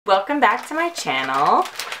Welcome back to my channel.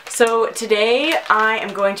 So today I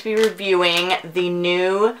am going to be reviewing the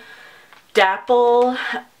new DAPPLE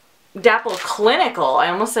Clinical. I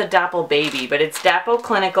almost said DAPPLE Baby, but it's DAPPLE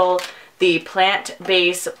Clinical, the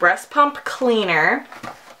plant-based breast pump cleaner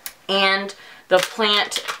and the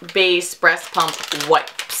plant-based breast pump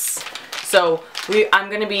wipes. So I'm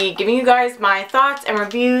going to be giving you guys my thoughts and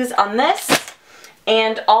reviews on this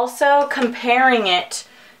and also comparing it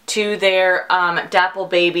to their DAPPLE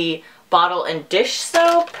Baby bottle and dish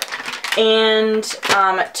soap and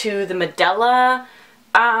to the Medela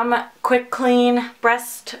quick clean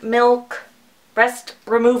breast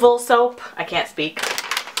removal soap. I can't speak.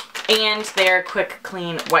 And their quick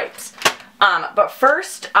clean wipes. But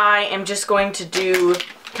first I am just going to do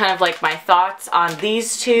kind of like my thoughts on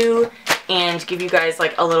these two and give you guys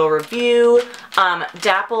like a little review.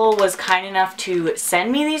 DAPPLE was kind enough to send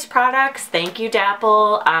me these products. Thank you,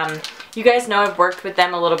 DAPPLE. You guys know I've worked with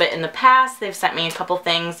them a little bit in the past. They've sent me a couple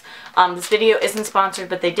things. This video isn't sponsored,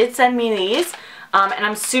 but they did send me these. And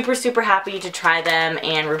I'm super, super happy to try them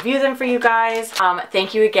and review them for you guys.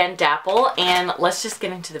 Thank you again, DAPPLE, and let's just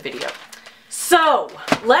get into the video. So,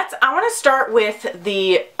 I want to start with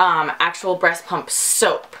the actual breast pump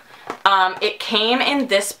soap. It came in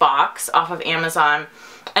this box off of Amazon,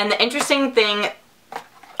 and the interesting thing,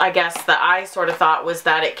 I guess, that I sort of thought was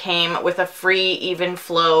that it came with a free even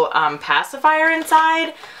flow pacifier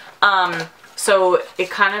inside. So it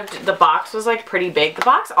kind of, the box was like pretty big. The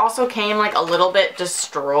box also came like a little bit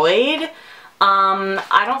destroyed.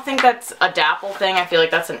 I don't think that's a DAPPLE thing. I feel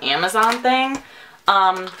like that's an Amazon thing.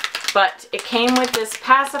 But it came with this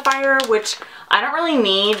pacifier, which I don't really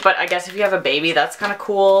need, but I guess if you have a baby, that's kind of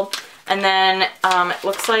cool. And then it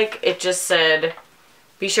looks like it just said,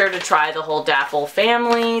 be sure to try the whole DAPPLE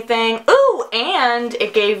family thing. Ooh, and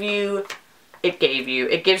it gives you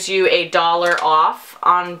 $1 off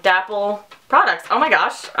on DAPPLE products. Oh my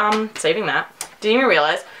gosh, saving that. Didn't even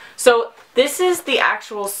realize. So this is the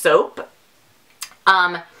actual soap.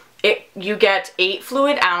 You get 8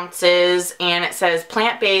 fluid ounces, and it says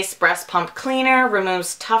plant-based breast pump cleaner,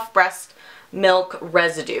 removes tough breast milk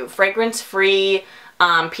residue, fragrance-free,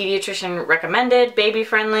 pediatrician recommended,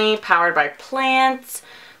 baby-friendly, powered by plants,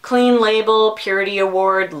 clean label, purity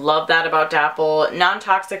award, love that about DAPPLE,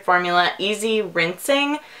 non-toxic formula, easy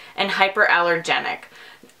rinsing, and hyperallergenic.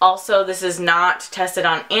 Also, this is not tested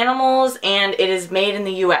on animals, and it is made in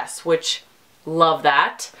the US, which, love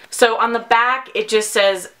that. So on the back, it just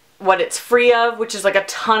says what it's free of, which is like a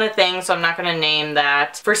ton of things, so I'm not going to name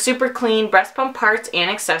that. For super clean breast pump parts and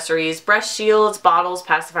accessories, breast shields, bottles,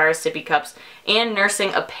 pacifiers, sippy cups, and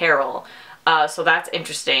nursing apparel. So that's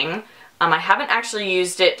interesting. I haven't actually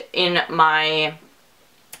used it in my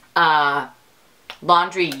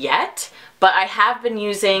laundry yet, but I have been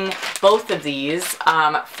using both of these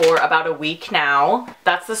for about a week now.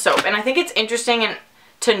 That's the soap. And I think it's interesting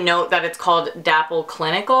to note that it's called DAPPLE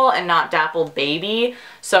Clinical and not DAPPLE Baby.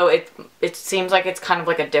 So it seems like it's kind of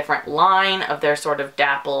like a different line of their sort of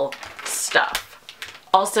DAPPLE stuff.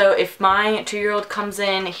 Also, if my 2-year-old comes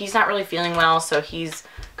in, he's not really feeling well, so he's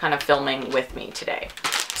kind of filming with me today.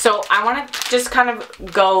 So I want to just kind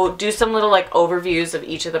of go do some little like overviews of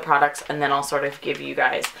each of the products, and then I'll sort of give you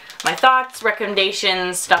guys my thoughts,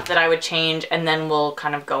 recommendations, stuff that I would change, and then we'll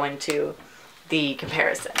kind of go into the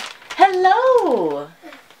comparison. Hello!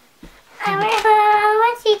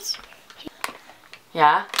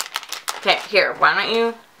 Yeah? Okay, here, why don't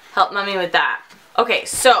you help mommy with that? Okay,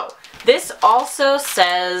 so this also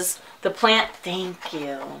says thank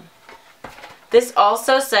you. This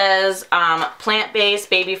also says plant-based,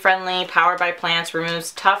 baby-friendly, powered by plants,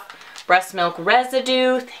 removes tough breast milk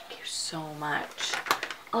residue. Thank you so much.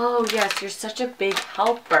 Oh yes, you're such a big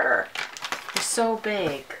helper. You're so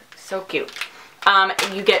big. So cute.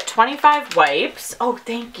 You get 25 wipes. Oh,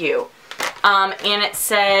 thank you. And it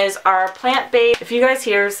says our plant-based. If you guys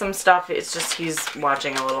hear some stuff, it's just he's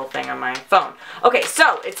watching a little thing on my phone. Okay,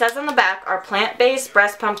 so it says on the back, our plant-based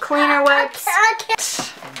breast pump cleaner wipes.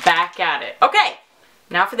 Back at it. Okay,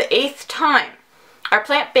 now for the 8th time. Our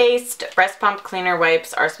plant-based breast pump cleaner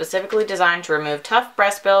wipes are specifically designed to remove tough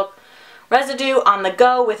breast milk residue on the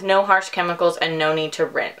go with no harsh chemicals and no need to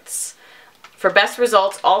rinse. For best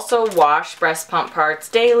results, also wash breast pump parts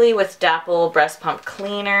daily with DAPPLE breast pump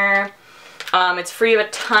cleaner. It's free of a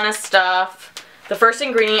ton of stuff. The first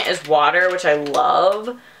ingredient is water, which I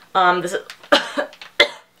love. This is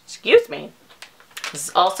excuse me. This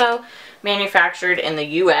is also manufactured in the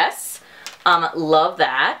US. Love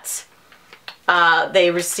that.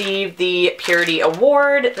 They received the Purity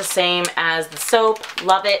Award, the same as the soap.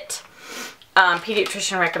 Love it.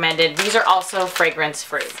 Pediatrician recommended. These are also fragrance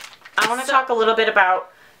free. I want to talk a little bit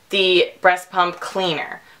about the breast pump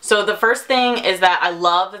cleaner. So the first thing is that I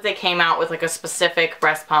love that they came out with like a specific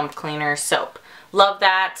breast pump cleaner soap. Love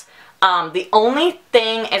that. The only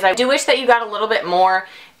thing is I do wish that you got a little bit more,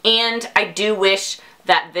 and I do wish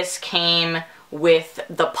that this came with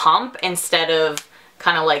the pump instead of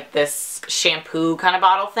kind of like this shampoo kind of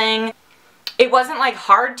bottle thing. It wasn't like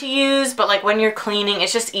hard to use, but like when you're cleaning,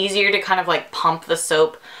 it's just easier to kind of like pump the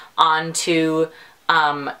soap onto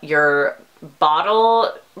your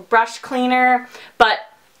bottle brush cleaner. But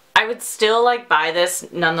I would still like buy this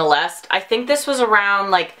nonetheless. I think this was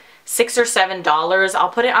around like $6 or $7. I'll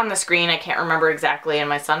put it on the screen. I can't remember exactly, and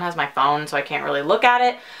my son has my phone, so I can't really look at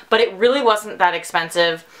it. But it really wasn't that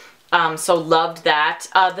expensive, so loved that.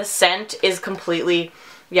 The scent is completely,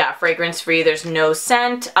 yeah, fragrance-free. There's no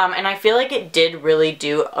scent, and I feel like it did really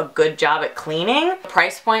do a good job at cleaning. The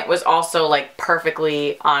price point was also like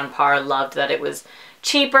perfectly on par. Loved that it was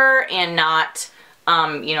cheaper and not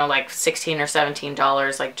you know, like $16 or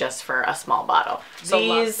 $17 like just for a small bottle. So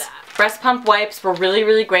these breast pump wipes were really,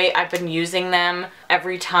 really great. I've been using them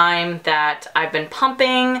every time that I've been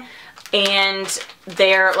pumping, and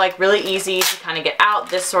they're like really easy to kind of get out.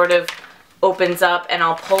 This sort of opens up, and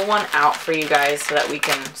I'll pull one out for you guys so that we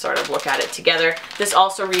can sort of look at it together. This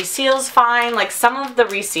also reseals fine. Like some of the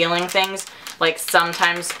resealing things, like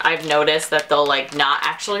sometimes I've noticed that they'll like not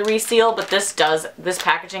actually reseal, but this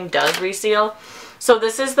packaging does reseal. So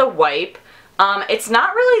this is the wipe. It's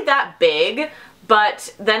not really that big,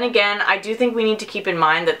 but then again, I do think we need to keep in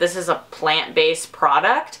mind that this is a plant-based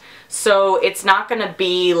product, so it's not going to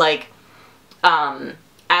be like,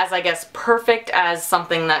 as I guess, perfect as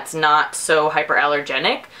something that's not so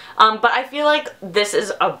hyperallergenic. But I feel like this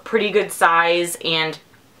is a pretty good size, and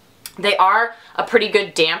they are a pretty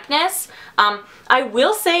good dampness. I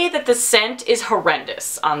will say that the scent is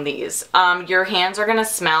horrendous on these. Your hands are gonna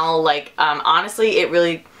smell like, honestly,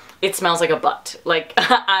 it smells like a butt. Like,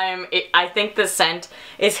 I think the scent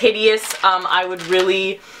is hideous. I would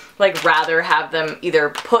really like rather have them either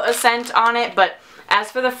put a scent on it, but as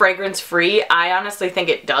for the fragrance free, I honestly think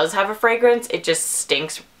it does have a fragrance. It just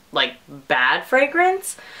stinks like bad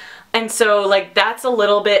fragrance. And so like that's a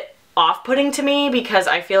little bit off-putting to me, because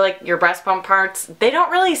I feel like your breast pump parts, they don't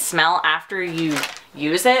really smell after you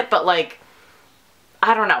use it, but like,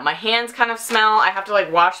 I don't know, my hands kind of smell. I have to like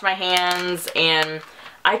wash my hands, and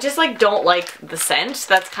I just like don't like the scent.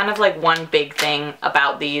 That's kind of like one big thing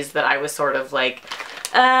about these that I was sort of like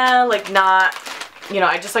not, you know,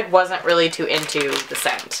 I just like wasn't really too into the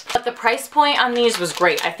scent. But the price point on these was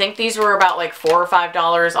great. I think these were about like $4 or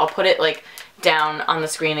 $5. I'll put it like down on the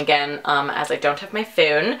screen again, as I don't have my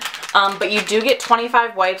phone. But you do get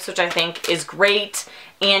 25 wipes, which I think is great,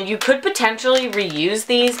 and you could potentially reuse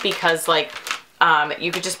these because like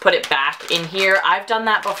you could just put it back in here. I've done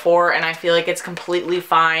that before, and I feel like it's completely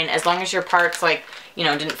fine as long as your parts like, you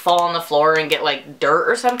know, didn't fall on the floor and get like dirt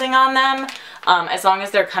or something on them. As long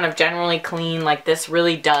as they're kind of generally clean, like this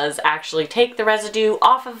really does actually take the residue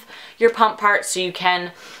off of your pump parts, so you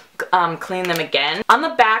can clean them again. On the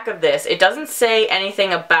back of this, it doesn't say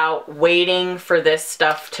anything about waiting for this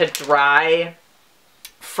stuff to dry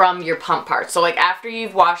from your pump parts. So like after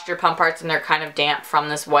you've washed your pump parts and they're kind of damp from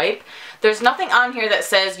this wipe, there's nothing on here that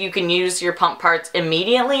says you can use your pump parts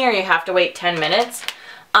immediately or you have to wait 10 minutes.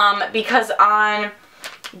 Because on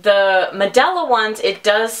the Medela ones, it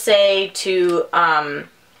does say to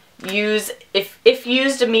use, if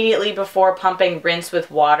used immediately before pumping, rinse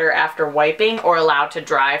with water after wiping, or allowed to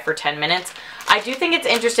dry for 10 minutes. I do think it's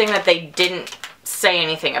interesting that they didn't say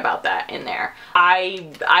anything about that in there.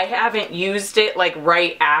 I haven't used it like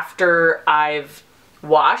right after I've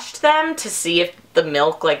washed them to see if the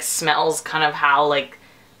milk like smells kind of how like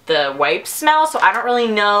the wipes smell, so I don't really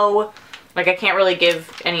know, like I can't really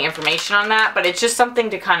give any information on that, but it's just something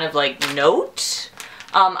to kind of like note.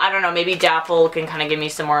 I don't know, maybe DAPPLE can kind of give me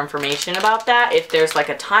some more information about that, if there's like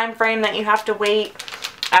a time frame that you have to wait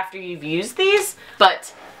after you've used these.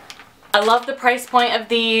 But I love the price point of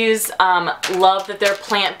these, love that they're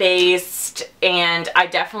plant-based, and I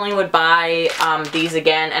definitely would buy these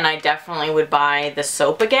again, and I definitely would buy the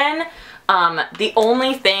soap again. The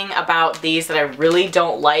only thing about these that I really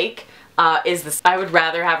don't like is this. I would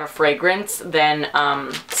rather have a fragrance than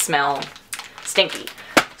smell stinky.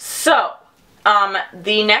 So,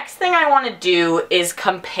 the next thing I want to do is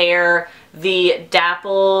compare the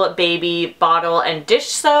DAPPLE Baby Bottle and Dish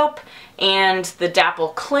Soap and the DAPPLE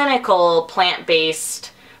Clinical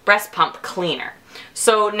Plant-Based Breast Pump Cleaner.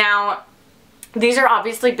 So now, these are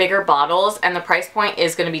obviously bigger bottles, and the price point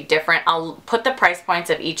is going to be different. I'll put the price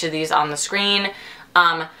points of each of these on the screen.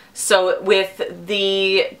 So with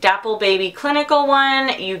the DAPPLE Baby Clinical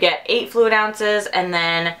one, you get 8 fluid ounces, and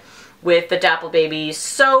then with the DAPPLE Baby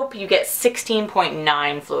soap, you get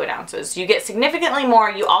 16.9 fluid ounces. You get significantly more.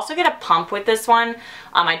 You also get a pump with this one.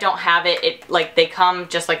 I don't have it. They come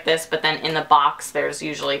just like this, but then in the box, there's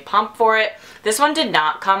usually pump for it. This one did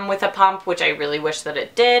not come with a pump, which I really wish that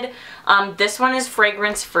it did. This one is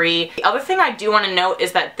fragrance free. The other thing I do want to note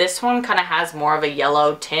is that this one kind of has more of a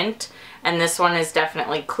yellow tint, and this one is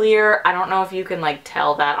definitely clear. I don't know if you can like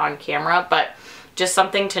tell that on camera, but just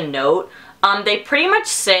something to note. They pretty much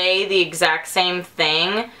say the exact same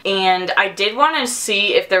thing, and I did want to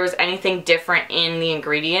see if there was anything different in the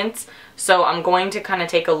ingredients, so I'm going to kind of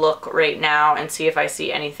take a look right now and see if I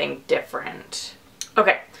see anything different.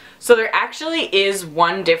 Okay, so there actually is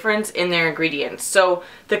one difference in their ingredients. So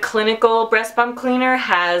the clinical breast pump cleaner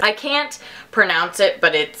has, I can't pronounce it,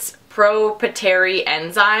 but it's proprietary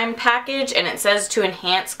enzyme package, and it says to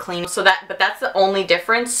enhance clean, but that's the only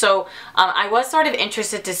difference. So I was sort of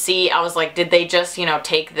interested to see, I was like, did they just, you know,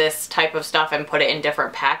 take this type of stuff and put it in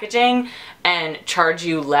different packaging and charge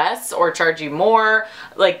you less or charge you more?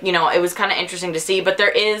 Like, you know, it was kind of interesting to see, but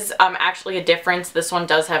there is actually a difference. This one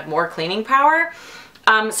does have more cleaning power,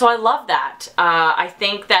 so I love that. I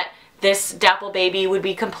think that this DAPPLE Baby would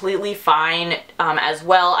be completely fine as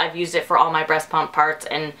well. I've used it for all my breast pump parts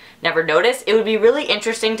and never noticed. It would be really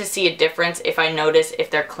interesting to see a difference if I notice if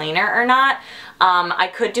they're cleaner or not. I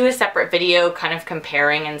could do a separate video kind of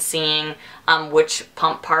comparing and seeing which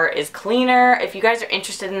pump part is cleaner. If you guys are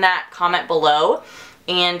interested in that, comment below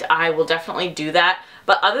and I will definitely do that.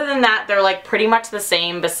 But other than that, they're like pretty much the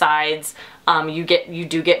same, besides you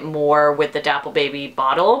do get more with the DAPPLE Baby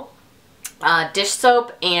bottle. Dish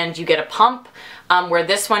soap, and you get a pump, where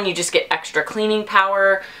this one you just get extra cleaning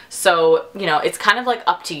power. So, you know, it's kind of like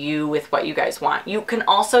up to you with what you guys want. You can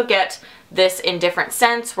also get this in different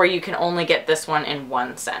scents, where you can only get this one in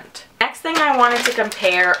 1 scent. Next thing I wanted to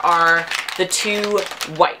compare are the 2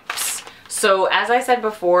 wipes. So as I said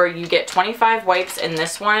before, you get 25 wipes in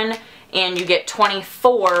this one, and you get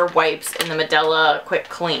 24 wipes in the Medela Quick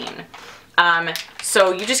Clean.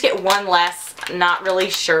 So you just get 1 less. Not really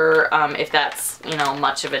sure if that's, you know,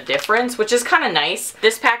 much of a difference, which is kind of nice.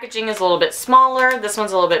 This packaging is a little bit smaller. This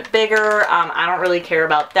one's a little bit bigger. I don't really care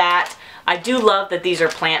about that. I do love that these are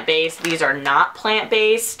plant-based. These are not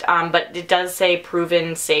plant-based, but it does say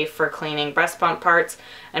proven safe for cleaning breast pump parts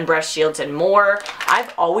and breast shields and more.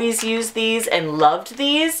 I've always used these and loved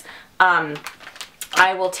these.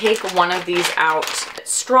 I will take one of these out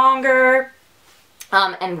stronger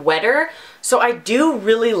and wetter. So I do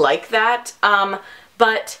really like that,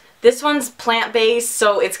 but this one's plant-based,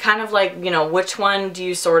 so it's kind of like, you know, which one do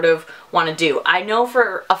you sort of want to do? I know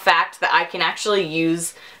for a fact that I can actually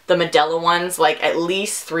use the Medela ones like at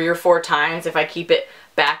least 3 or 4 times. If I keep it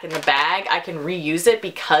back in the bag, I can reuse it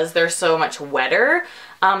because they're so much wetter.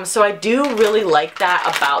 So I do really like that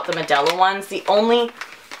about the Medela ones. The only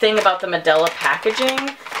thing about the Medela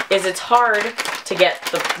packaging is it's hard to get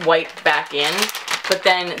the wipe back in. But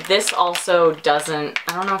then this also doesn't,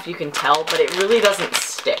 I don't know if you can tell, but it really doesn't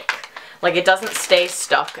stick. Like, it doesn't stay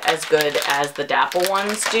stuck as good as the DAPPLE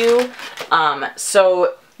ones do.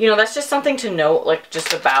 So, you know, that's just something to note, like,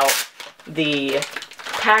 just about the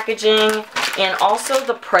packaging. And also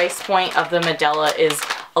the price point of the Medela is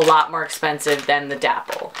a lot more expensive than the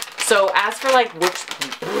DAPPLE. So as for like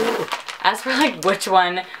which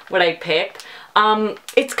one would I pick?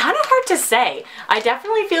 It's kind of hard to say. I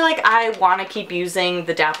definitely feel like I want to keep using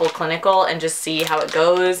the DAPPLE Clinical and just see how it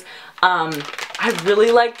goes. I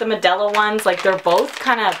really like the Medela ones. Like, they're both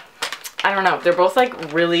kind of, I don't know, they're both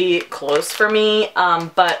like really close for me.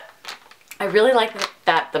 But I really like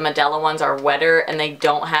that the Medela ones are wetter and they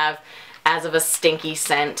don't have as of a stinky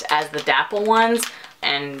scent as the DAPPLE ones.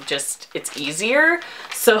 And just, it's easier.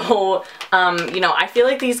 So, you know, I feel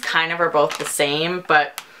like these kind of are both the same,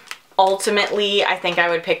 but ultimately, I think I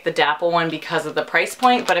would pick the DAPPLE one because of the price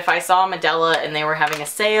point. But if I saw Medela and they were having a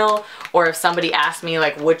sale, or if somebody asked me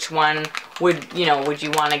like which one would you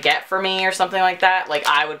want to get for me or something like that, like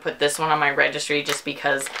I would put this one on my registry just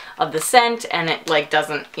because of the scent, and it like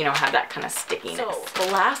doesn't, you know, have that kind of stickiness. So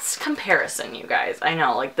the last comparison, you guys, I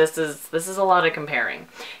know like this is a lot of comparing,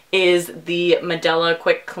 is the Medela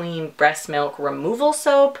Quick Clean Breast Milk Removal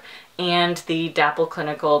Soap and the DAPPLE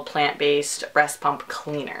Clinical Plant-Based Breast Pump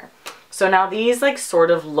Cleaner. So now these like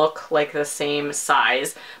sort of look like the same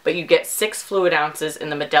size, but you get 6 fluid ounces in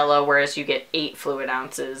the Medela, whereas you get 8 fluid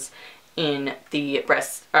ounces in the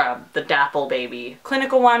the DAPPLE Baby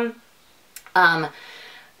Clinical one.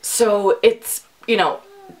 So it's, you know,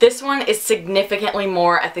 this one is significantly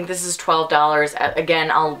more. I think this is $12.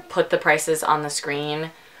 Again, I'll put the prices on the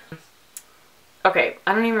screen okay,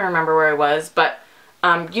 I don't even remember where I was, but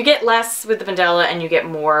you get less with the Medela and you get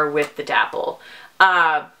more with the DAPPLE.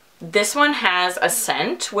 This one has a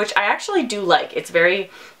scent, which I actually do like. It's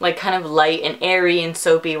very like kind of light and airy and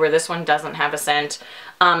soapy, where this one doesn't have a scent.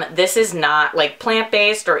 This is not like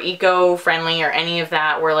plant-based or eco-friendly or any of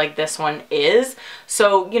that, where like this one is.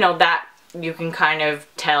 So, you know, that you can kind of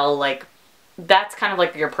tell, like, that's kind of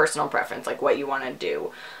like your personal preference, like what you want to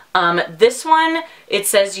do. This one, it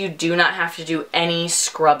says you do not have to do any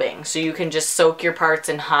scrubbing. So you can just soak your parts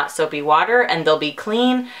in hot soapy water and they'll be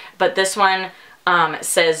clean. But this one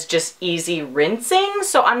says just easy rinsing.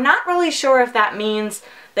 So I'm not really sure if that means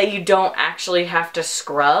that you don't actually have to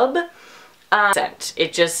scrub.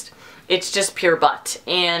 It's just pure butt.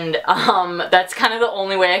 And that's kind of the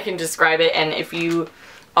only way I can describe it. And if you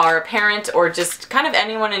are a parent or just kind of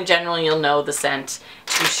anyone in general, you'll know the scent.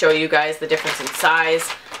 To show you guys the difference in size.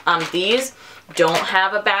 These don't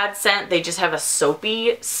have a bad scent. They just have a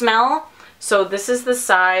soapy smell. So this is the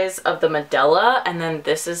size of the Medela, and then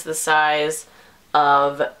this is the size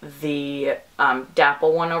of the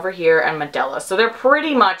DAPPLE one over here and Medela. So they're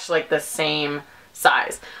pretty much like the same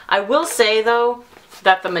size. I will say though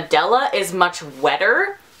that the Medela is much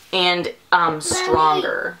wetter and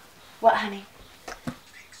stronger. What, honey?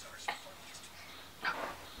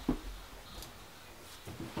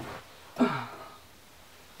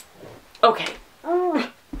 Okay.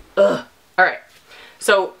 Ugh. Alright.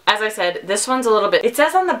 So, as I said, this one's a little bit... It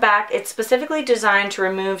says on the back, it's specifically designed to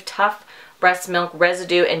remove tough breast milk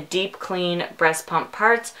residue and deep clean breast pump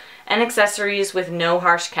parts and accessories with no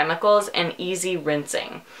harsh chemicals and easy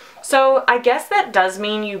rinsing. So, I guess that does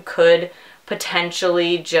mean you could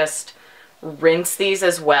potentially just rinse these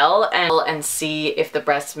as well and see if the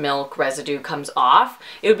breast milk residue comes off.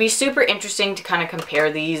 It would be super interesting to kind of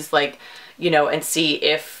compare these, like, you know, and see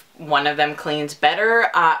if one of them cleans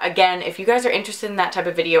better. Again, if you guys are interested in that type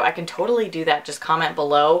of video, I can totally do that. Just comment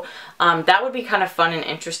below. That would be kind of fun and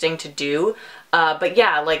interesting to do. But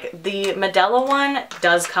yeah, like the Medela one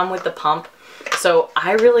does come with the pump, so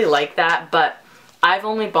I really like that, but I've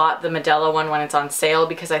only bought the Medela one when it's on sale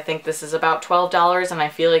because I think this is about $12 and I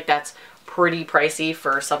feel like that's pretty pricey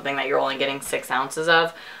for something that you're only getting 6 ounces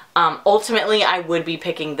of. Ultimately, I would be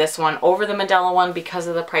picking this one over the Medela one because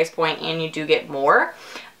of the price point and you do get more.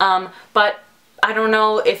 But I don't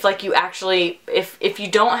know if like you actually, if you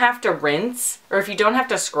don't have to rinse or if you don't have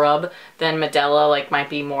to scrub, then Medela like might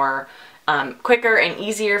be more quicker and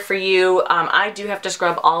easier for you. I do have to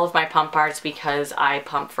scrub all of my pump parts because I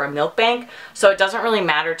pump for a milk bank, so it doesn't really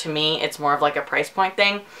matter to me. It's more of like a price point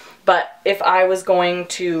thing. But if I was going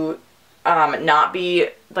to not be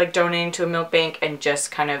like donating to a milk bank and just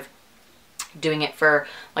kind of doing it for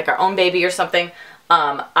like our own baby or something,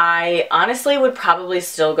 I honestly would probably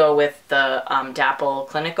still go with the DAPPLE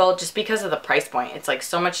Clinical just because of the price point. It's like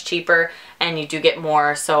so much cheaper and you do get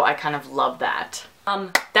more, so I kind of love that.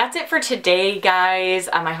 That's it for today, guys.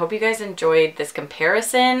 I hope you guys enjoyed this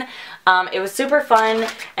comparison. It was super fun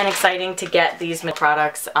and exciting to get these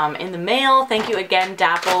products in the mail. Thank you again,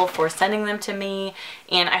 DAPPLE, for sending them to me.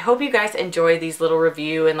 And I hope you guys enjoy these little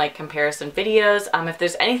review and like comparison videos. If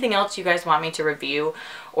there's anything else you guys want me to review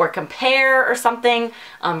or compare or something,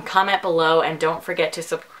 comment below, and don't forget to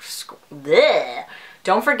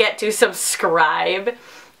subscribe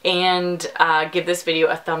and give this video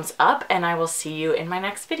a thumbs up, and I will see you in my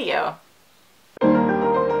next video.